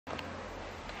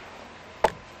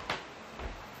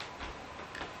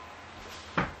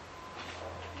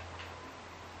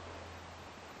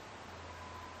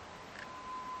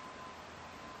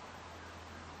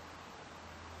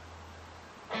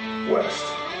West.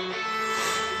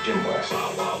 Jim West.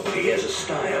 He has a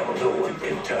style no one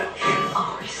can touch.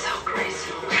 Oh, he's so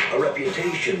graceful. A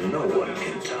reputation no one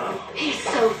can top. He's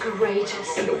so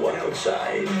courageous. And a wild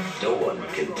side no one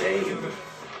can tame.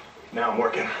 Now I'm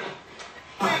working.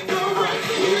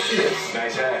 Will Smith.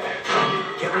 Nice hat.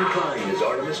 Kevin Kline is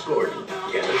Artemis Gordon.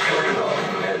 Kevin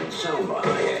Kline and Selma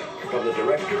Hayek. From the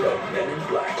director of Men in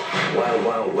Black, Wild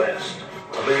Wild West.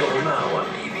 Available now on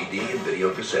DVD and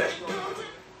video cassette.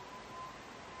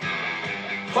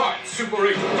 Part Super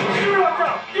 8.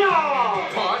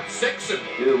 Part 6.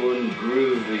 Human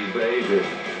groovy baby.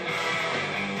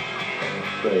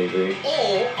 Baby.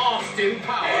 All Austin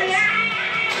Powers.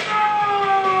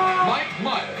 Mike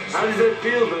Myers. How does it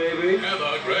feel, baby?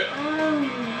 Heather Graham.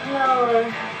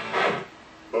 Lord.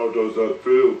 How does that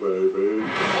feel, baby?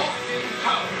 Austin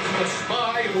Powers, The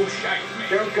Spy Who Shagged Me.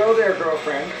 Don't go there,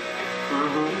 girlfriend.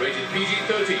 Rated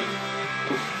PG-13.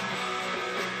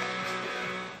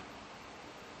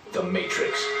 The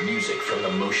Matrix, music from the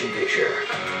motion picture.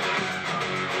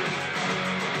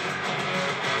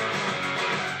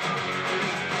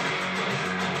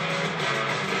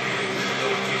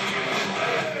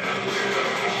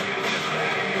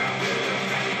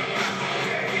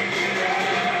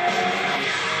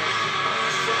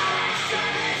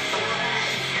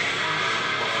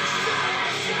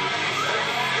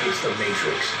 It's The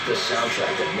Matrix, the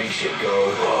soundtrack that makes you go,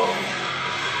 whoa.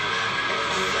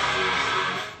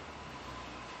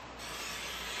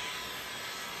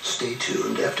 Stay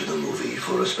tuned after the movie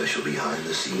for a special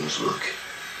behind-the-scenes look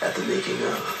at the making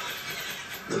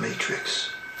of The Matrix.